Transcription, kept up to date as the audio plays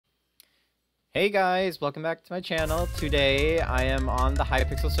Hey guys, welcome back to my channel. Today I am on the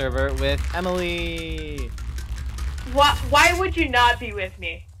Hypixel server with Emily. Why would you not be with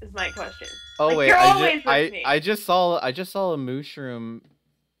me? Is my question. Oh like, wait, you're always with me. I just saw a mushroom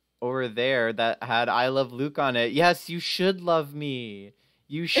over there that had I love Luke on it. Yes, you should love me.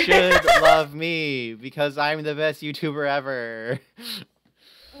 You should love me because I'm the best YouTuber ever.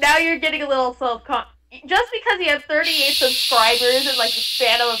 Now you're getting a little just because you have 38 subscribers in like the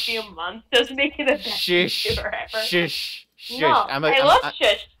span of a few months doesn't make you the best YouTuber ever. Shush. No, I love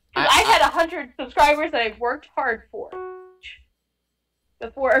shush. Because I had 100 subscribers that I worked hard for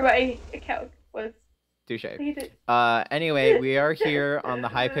before my account was completed. Anyway, we are here on the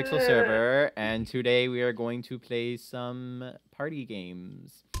Hypixel server, and today we are going to play some party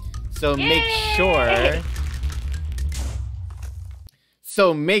games. So make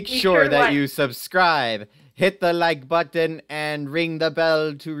sure that you subscribe, hit the like button, and ring the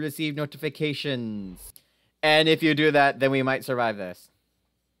bell to receive notifications. And if you do that, then we might survive this.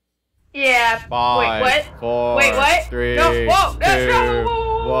 Yeah. 5, wait, what? 4, wait, what? 3, no, whoa, 2,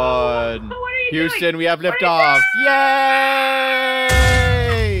 no, 1. What are you Houston, doing? we have liftoff. Yay!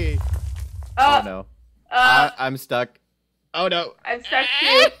 Oh no. I'm stuck. Oh no. I'm stuck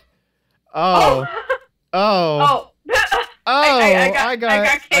too. Oh. Oh. I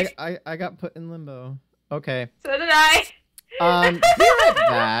got put in limbo. Okay. So did I. Be like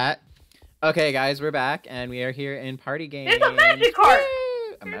that. Okay, guys, we're back, and we are here in party games. There's a magic card.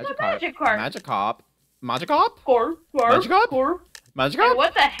 A magic card. Magic cop. Magic cop? Magic cop? Magic cop? And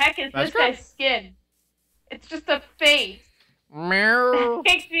what the heck is this guy's skin? It's just a face. Meow.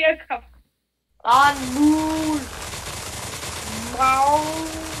 Makes me a cup. On moon. Wow.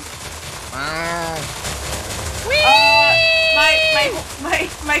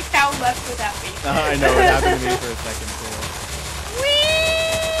 My cow left without me. I know, it happened to me for a second too.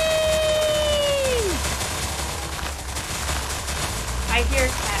 I hear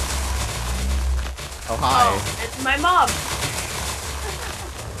cats. Oh, hi. Oh, it's my mom.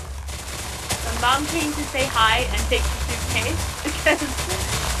 My mom came to say hi and take the suitcase because...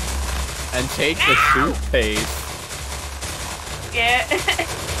 And take the toothpaste. Yeah.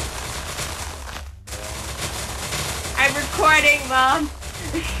 I'm recording, Mom.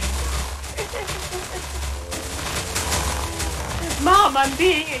 Mom, I'm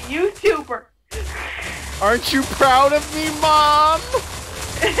being a YouTuber. Aren't you proud of me, Mom?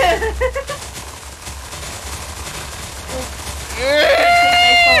 I'm gonna take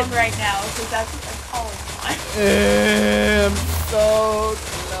my phone right now because that's what I'm calling on. I'm so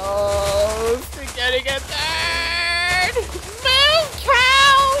close to getting a third. Move,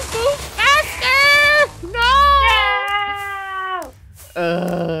 cow! Move faster! No!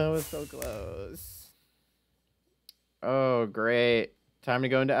 That was so close. Oh, great. Time to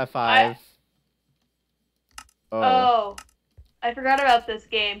go into F5. Oh, I forgot about this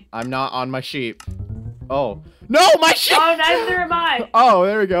game. I'm not on my sheep. Oh. No, my sheep! Oh, neither am I. Oh,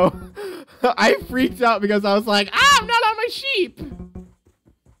 there we go. I freaked out because I was like, I'm not on my sheep!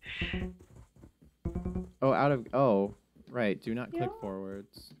 Oh, oh, right. Do not click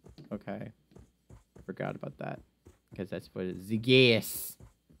forwards. Okay. Forgot about that. Because that's what it is. Yes.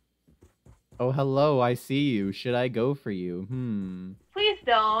 Oh, hello. I see you. Should I go for you? Please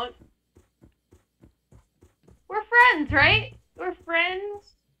don't. We're friends, right? We're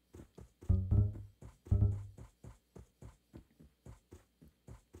friends.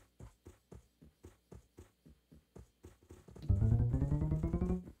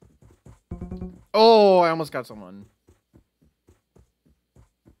 Oh, I almost got someone.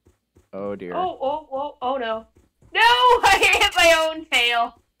 Oh, dear. Oh, no. No! I hit my own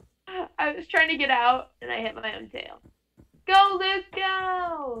tail. I was trying to get out, and I hit my own tail. Go, Luke,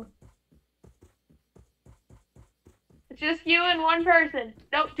 go! It's just you and one person.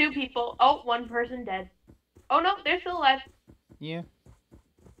 Nope, 2 people. Oh, 1 person dead. Oh, no, they're still alive. Yeah.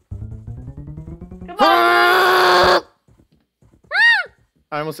 Come on!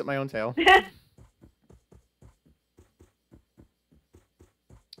 I almost hit my own tail.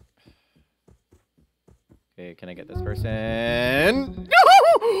 Okay, can I get this person?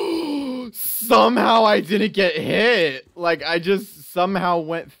 No! Somehow I didn't get hit. Like, I just somehow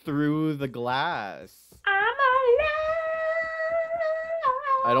went through the glass. I'm alive!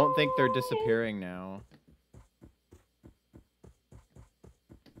 I don't think they're disappearing now.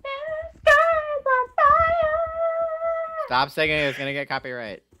 The sky's on fire! Stop singing, it's gonna get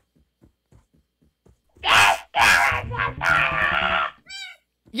copyright.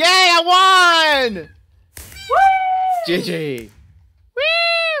 Yay, I won! Woo! GG.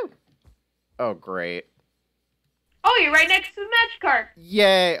 Woo! Oh, great. Oh, Oh, you're right next to the Magikarp.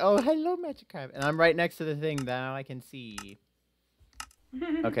 Yay! Oh, hello, Magikarp. And I'm right next to the thing that now I can see.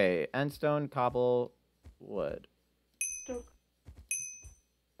 Okay, endstone, cobble, wood.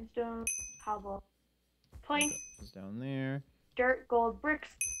 Stone, cobble, planks, It's down there. dirt, gold, bricks.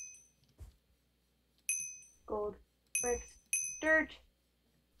 Gold, bricks, dirt,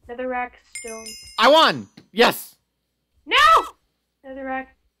 netherrack, stone. I won! Yes! No! Netherrack.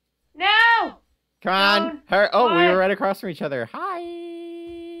 No! Come on! Stone. Her. Oh, we What? were right across from each other. Hi!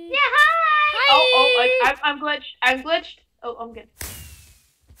 Yeah, hi! Oh, I'm glitched. I'm glitched. Oh, I'm good.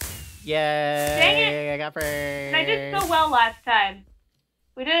 Yay! Dang it! I got first. And I did so well last time.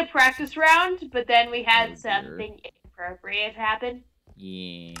 We did a practice round, but then we had something inappropriate happen.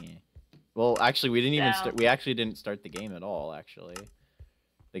 Yeah. Well, actually, we didn't even So- start. We actually didn't start the game at all. Actually,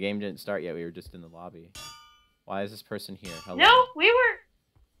 the game didn't start yet. We were just in the lobby. Why is this person here? Hello. No, we were.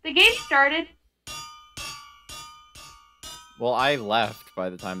 The game started. Well, I left by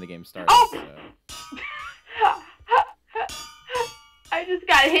the time the game started. Oh! So. I just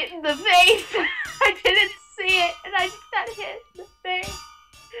got hit in the face. I didn't see it, and I just got hit in the face.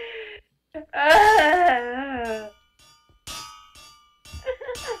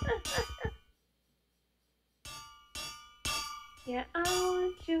 Yeah, I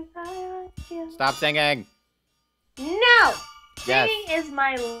want you, I want you. Stop singing. No! Yes. Singing is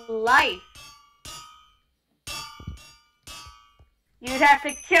my life. You'd have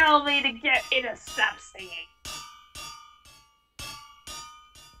to kill me to get me to stop singing.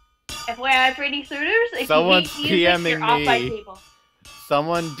 FYI for any suitors, if Someone's you hate music, you're off my DMing me. table.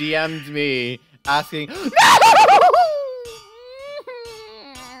 Someone DM'd me asking. No!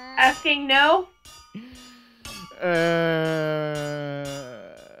 Asking no?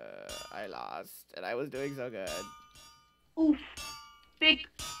 I lost, and I was doing so good. Oof. Big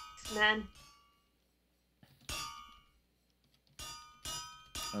man.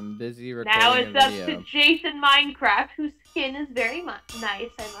 I'm busy Now recording it's a up video. to Jason Minecraft, whose skin is very nice,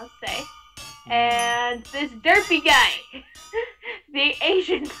 I must say. And this derpy guy. The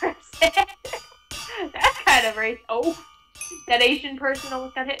Asian person. That's kind of race. Oh, that Asian person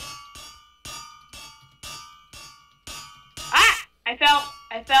almost got hit. Ah! I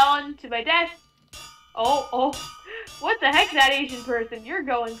fell into my death. Oh. What the heck, that Asian person? You're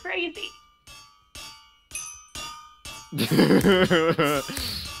going crazy.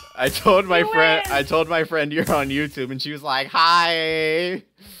 I told my You friend. win. I told my friend you're on YouTube, and she was like, "Hi."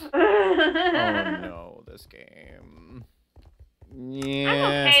 Oh no, this game. Yeah.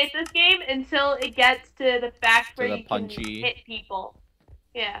 I'm okay at this game until it gets to the fact where the you can punchy. hit people.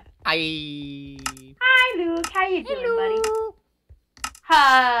 Yeah. Hi. Hi, Luke. How you doing, buddy?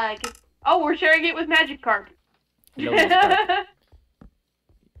 Hug. Oh, we're sharing it with Magikarp. Hello, Magikarp.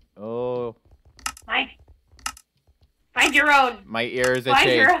 Oh, Mine. Find your own. my ears are Find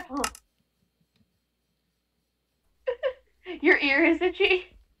itchy. your own. Your ear is itchy.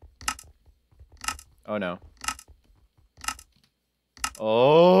 Oh no.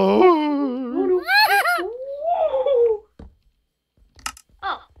 Oh.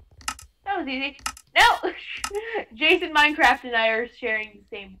 Oh, that was easy. No, Jason Minecraft and I are sharing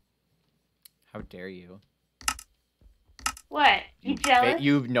the same. How dare you? What? You jealous?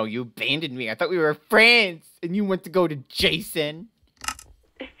 You abandoned me. I thought we were friends, and you went to go to Jason.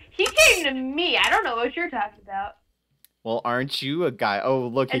 He came to me. I don't know what you're talking about. Well, aren't you a guy? Oh,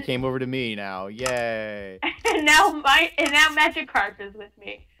 look, he And- came over to me now. Yay. And now Magikarp is with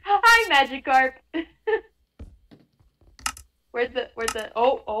me. Hi, Magikarp. Where's the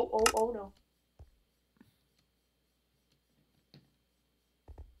oh no.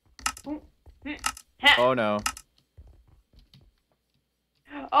 Oh no.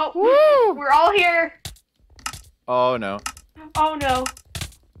 Oh, Woo! we're all here. Oh no. Oh no.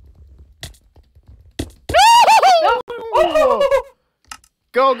 No! Oh,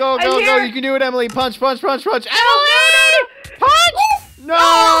 Go, go, I'm go, go. here. You can do it, Emily. Punch, punch, punch, punch. no, Emily! Punch! No!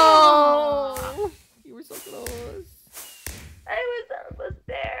 Oh. You were so close. I was almost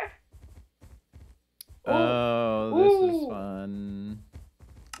there. Oh, this is Ooh. fun.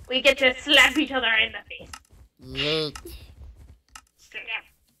 We get to slap each other in the face. Yeet. Slap.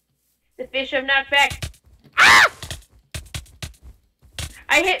 The fish have knocked back. Ah!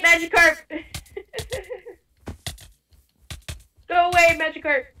 I hit Magikarp. Go away,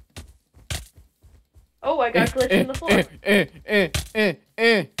 Magikarp. Oh, I got glitched in the floor.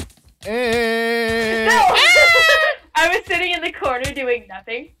 No! I was sitting in the corner doing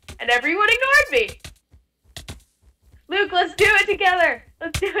nothing, and everyone ignored me. Luke, let's do it together.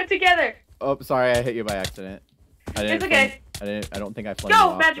 Let's do it together. Oh, sorry, I hit you by accident. I didn't. It's okay. I don't think I flamed Go,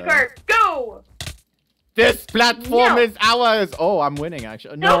 you off, Magikarp. Go. This platform No. is ours. Oh, I'm winning,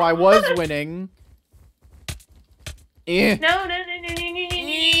 actually. No, No. I was winning. Eh. No, no, no, no, no, no, no, no.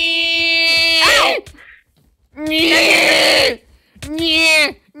 Ow!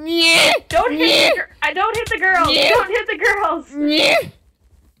 Don't hit the I don't hit the girls. Don't hit the girls.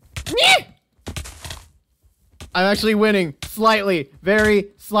 I'm actually winning. Slightly.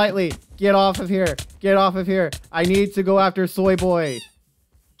 Very slightly. Get off of here. Get off of here. I need to go after Soy Boy.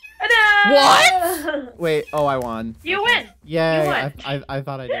 No! What? Wait. Oh, I won. You win. Yay. You won. I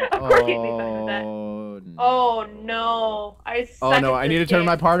thought I did. Of course you beat me with that. No. Oh no. I suck Oh no, at I need this to turn game.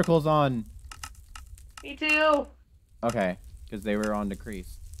 my particles on. Me too. Okay, because they were on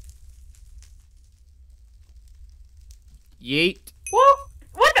decrease. Yeet. Whoa!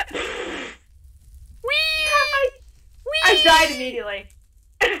 What the? I died immediately.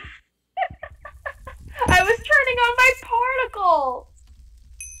 I was turning on my particles.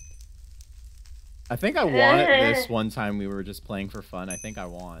 I think I won it this one time we were just playing for fun. I think I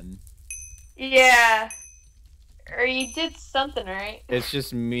won. Yeah. Or you did something, right? It's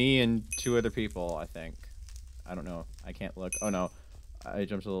just me and 2 other people, I think. I don't know. I can't look. Oh no. I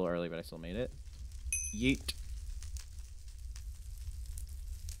jumped a little early, but I still made it. Yeet.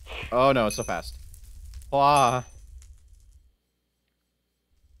 Oh no, it's so fast. Wah.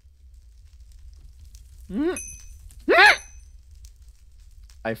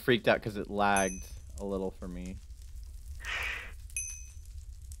 I freaked out because it lagged a little for me.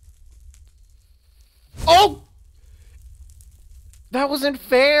 Oh! That wasn't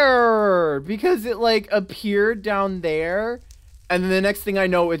fair! Because it, like, appeared down there, and then the next thing I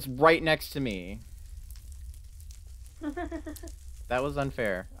know, it's right next to me. That was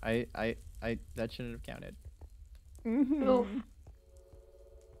unfair. That shouldn't have counted. Oof.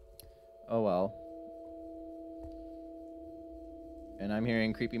 Oh well. And I'm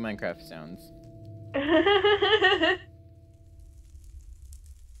hearing creepy Minecraft sounds.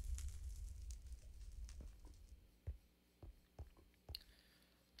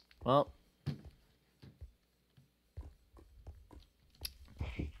 Well.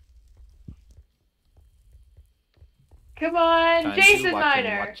 Come on, Time to Jason watchin',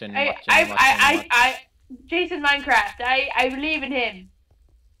 Miner. watchin', I watchin'. Jason Minecraft. I believe in him.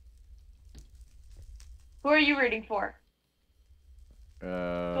 Who are you rooting for?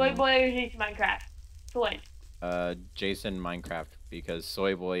 Soy Boy or Jason Minecraft? Soy. Jason Minecraft, because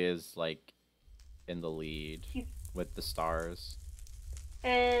Soy Boy is, like, in the lead with the stars.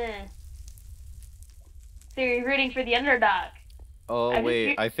 So you're rooting for the underdog. Oh,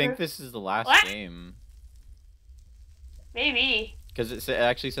 wait, I think this is the last game. Maybe. Because it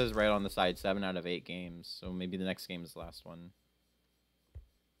actually says right on the side, 7 out of 8 games, so maybe the next game is the last one.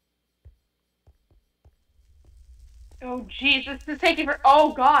 Oh, jeez, this is taking for.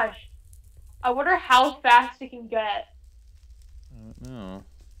 Oh, gosh. I wonder how fast it can get. I don't know.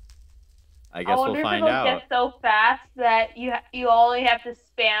 I guess we'll find if it'll out. get so fast that you only have to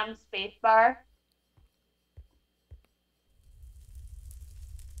spam spacebar.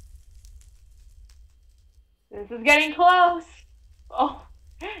 This is getting close. Oh,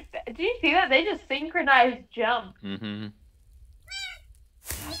 did you see that? They just synchronized jump. Mm-hmm.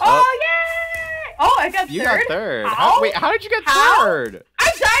 Oh, yay! Oh, I got third. You got third. How? Wait, how did you get third?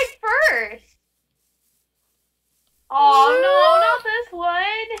 I died first. Oh, no, not this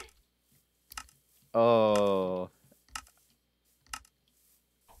one. Oh.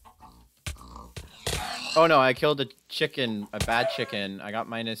 Oh no, I killed a chicken, a bad chicken. I got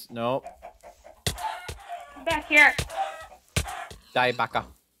minus. Nope. Back here. Die, baka.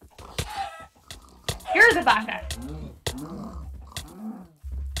 You're the baka.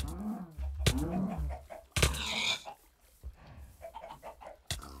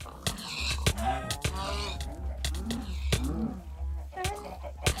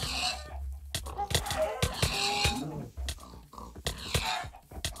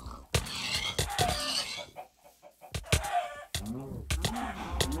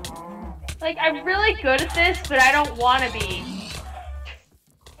 Like, I'm really good at this, but I don't want to be.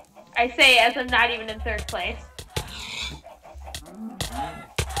 I say as I'm not even in third place.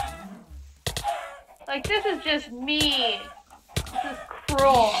 Like, this is just mean. This is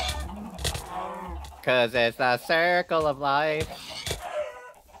cruel. 'Cause it's a circle of life.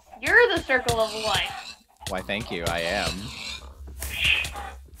 You're the circle of life. Why, thank you, I am.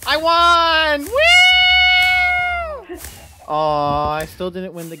 I won! Woo! Oh, I still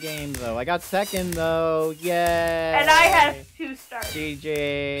didn't win the game, though. I got second, though. Yay! And I have 2 stars.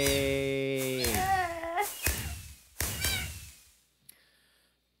 GG!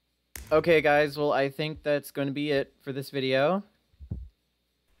 Okay, guys. Well, I think that's going to be it for this video.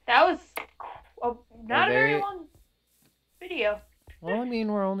 That was a not a very long video. Well, I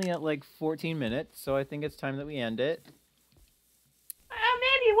mean, we're only at like 14 minutes, so I think it's time that we end it.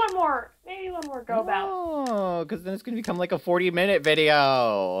 Maybe one more. Maybe one more go about. Oh, because then it's gonna become like a 40-minute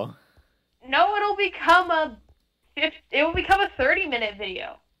video. No, it'll become a 30-minute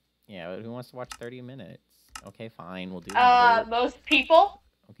video. Yeah, but who wants to watch 30 minutes? Okay, fine, we'll do another. Most people.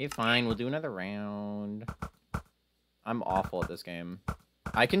 Okay, fine, we'll do another round. I'm awful at this game.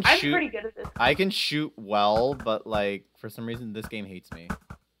 I'm pretty good at this. I can shoot well, but like for some reason this game hates me.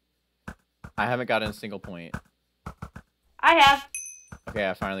 I haven't gotten a single point. I have. Okay,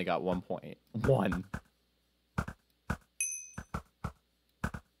 I finally got 1 point. 1.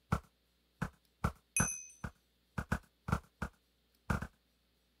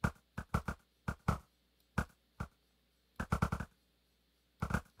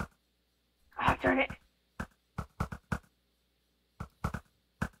 Oh, darn it.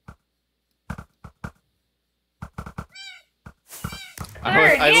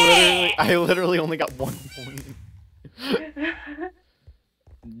 I literally only got 1 point.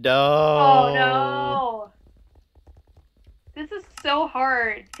 No. Oh no. This is so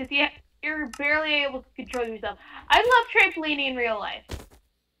hard because you're barely able to control yourself. I love trampolining in real life.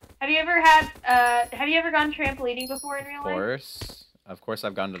 Have you ever gone trampolining before in real life? Of course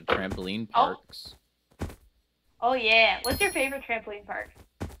I've gone to trampoline parks. Oh yeah. What's your favorite trampoline park?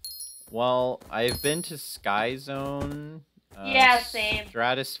 Well, I've been to Sky Zone. Yeah, same.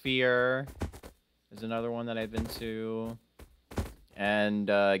 Stratosphere is another one that I've been to. And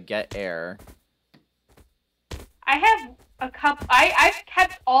Get Air. I have a couple. I've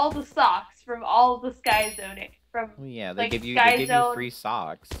kept all the socks from all the Sky Zoning. From yeah, they like, give you free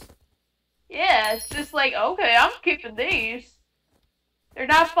socks. Yeah, it's just like, okay, I'm keeping these. They're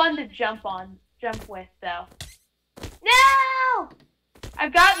not fun to jump with though. No!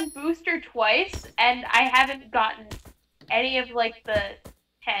 I've gotten booster twice, and I haven't gotten any of like the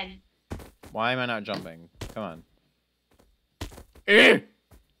 10. Why am I not jumping? Come on.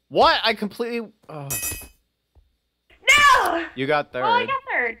 What? I completely. Oh. No! You got third. Oh, I got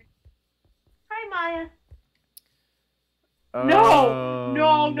third. Hi, Maya. No!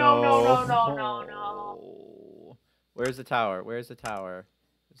 No. Where's the tower? Where's the tower?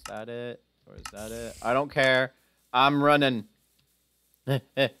 Is that it? Or is that it? I don't care. I'm running. Stick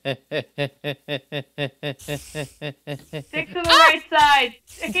to the right side.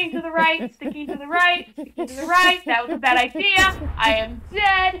 Sticking to the right. Sticking to the right. Sticking to the right. That was a bad idea. I am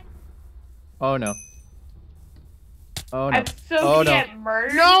dead. Oh no. Oh no. I'm so gonna get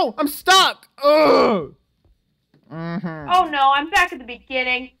murdered. No! I'm stuck! Ugh! Oh no, I'm back at the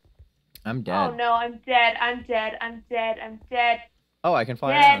beginning. I'm dead. Oh no, I'm dead. I'm dead. I'm dead. I'm dead. Oh, I can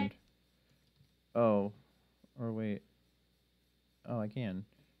fly around. Oh. Or wait. Oh, I can.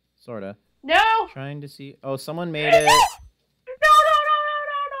 Sorta. No! Trying to see. Oh, someone made it. No.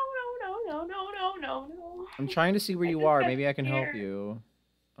 I'm trying to see where you are. Maybe I can help you.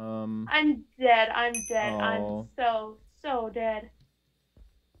 I'm dead. I'm dead. Oh. I'm so dead.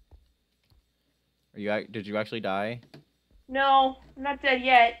 Did you actually die? No, I'm not dead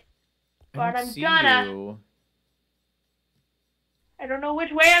yet. But I'm gonna. You. I don't know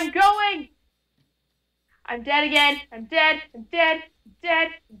which way I'm going. I'm dead again. I'm dead. I'm dead. I'm dead.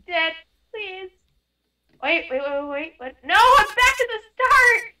 I'm dead. Please. Wait. What? No, I'm back to the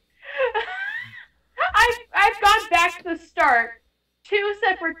start. I've gone back to the start 2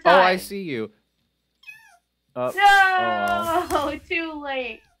 separate times. Oh, I see you. No, oh. Too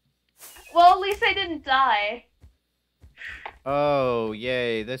late. Well, at least I didn't die. Oh,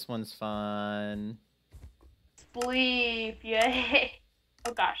 yay! This one's fun. Spleef, yay!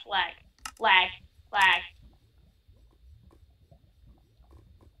 Oh gosh, lag.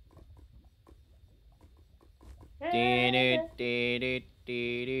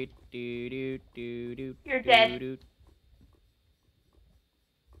 You're dead.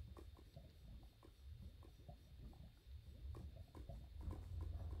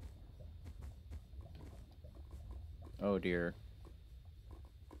 Oh dear.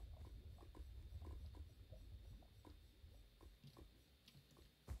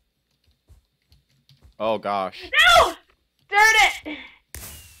 Oh gosh. No! Darn it!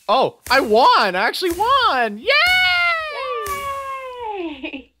 Oh, I won! I actually won! Yay!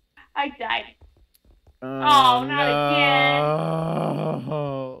 Yay! I died. Oh, not again.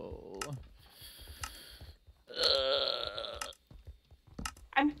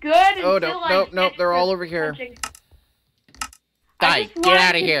 I'm good until nope, they're all over here. Die, get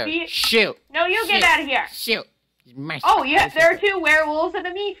out of here. Shoot. No, you get out of here. Shoot. Oh, yeah, there are 2 werewolves and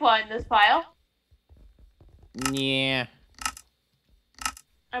a Mifa in this pile. Yeah.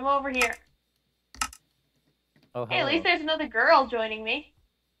 I'm over here. Oh, Hey, at hello. least there's another girl joining me.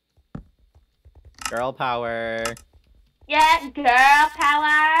 Girl power. Yeah, girl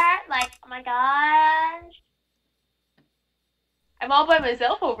power. Like, oh my gosh. I'm all by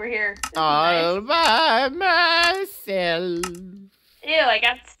myself over here. This is All nice. by myself. Ew, I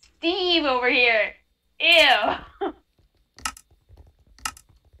got Steve over here. Ew.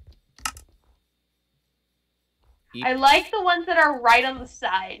 I like the ones that are right on the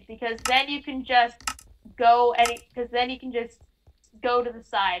side because then you can just go to the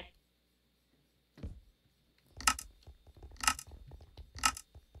side.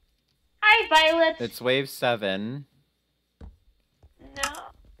 Hi, Violet. It's wave 7. No.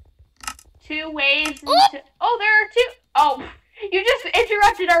 2 waves into... Oh, there are 2. Oh, you just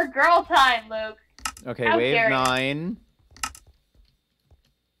interrupted our girl time, Luke. Okay, How wave dare you. 9.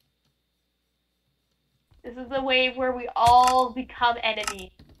 This is the wave where we all become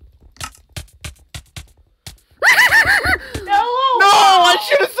enemies. No! No, I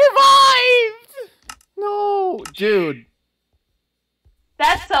should have survived! No, dude.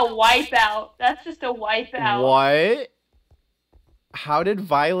 That's a wipeout. That's just a wipeout. What? How did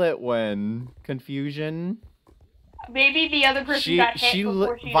Violet win? Confusion? Maybe the other person got hit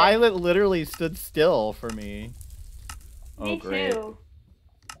before she Violet literally stood still for me. Me great. too.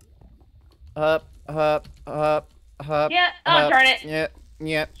 Up. Yeah. Oh, up. darn it. Yeah.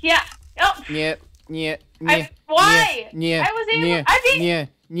 Yeah. Oh. Yeah. Why? Yeah. I was able. I think. Yeah.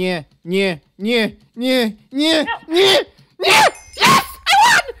 No. Yes! I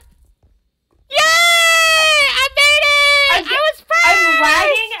won! Yay! I made it! I was first! I'm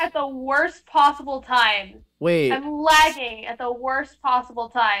lagging at the worst possible time. Wait. I'm lagging at the worst possible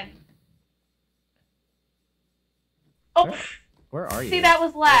time. Oh. Where are you? See, that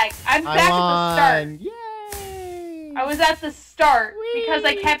was lag. I'm back at the start. Yay! I was at the start because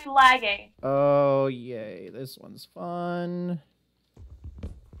I Whee! kept lagging. Oh, yay. This one's fun.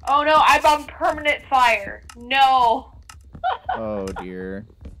 Oh no, I'm on permanent fire. No. Oh, dear.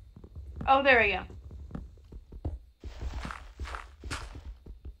 Oh, there we go.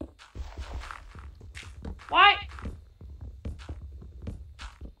 Why?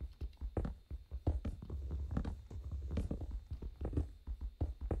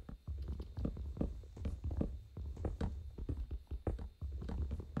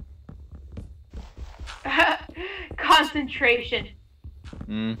 Concentration.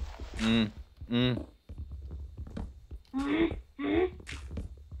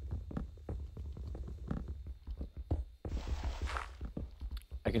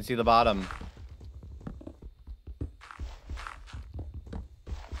 I can see the bottom.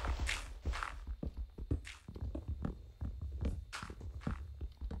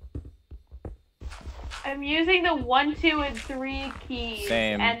 I'm using the 1, 2, and 3 keys.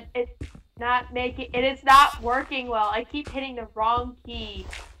 Same. And it's not making it is not working well. I keep hitting the wrong key.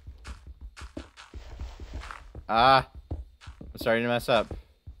 Ah. I'm starting to mess up.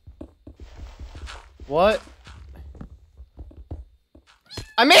 What?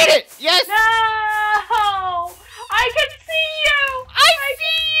 I made it! Yes! No! I can see you! I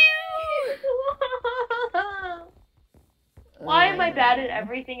see you! Why am I bad at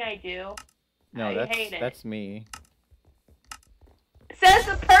everything I do? No, I hate it. that's me. Says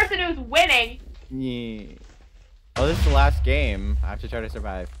the person who's winning. Yeah. Oh, this is the last game. I have to try to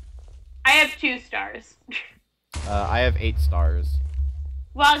survive. I have 2 stars. I have 8 stars.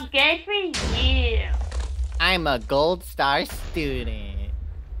 Well, good for you. I'm a gold star student.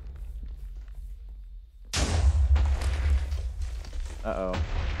 Uh-oh.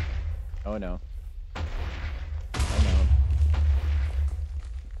 Oh, no. Oh, no.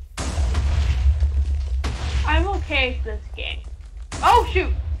 I'm okay with this game. Oh,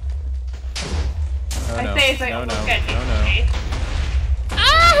 shoot! Oh, I no. say it's like No, almost no. getting No, no. me.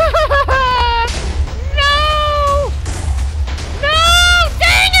 Ah! No! No!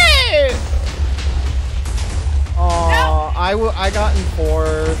 Dang it! Aw, I got in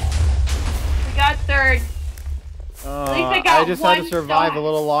 4th. We got 3rd. At least I got just had to 1 survive star. a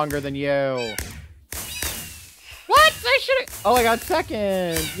little longer than you. What? I should've... Oh, I got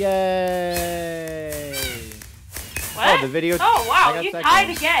 2nd. Yay. What? Oh, the video... Oh, I wow, got you 2nd. tied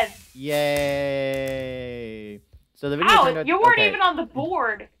again. Yay. So the video Ow, turned out... you weren't okay. even on the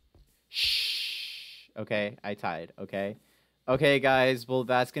board. Shh. Okay, I tied, okay? Okay, guys, well,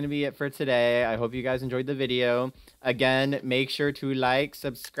 that's going to be it for today. I hope you guys enjoyed the video. Again, make sure to like,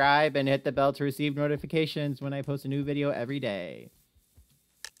 subscribe, and hit the bell to receive notifications when I post a new video every day.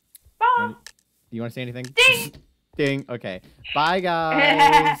 Bye. You want to say anything? Ding! Ding. Okay. Bye,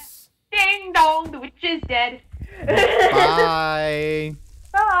 guys. Ding dong, the witch is dead. Bye.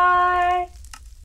 Bye.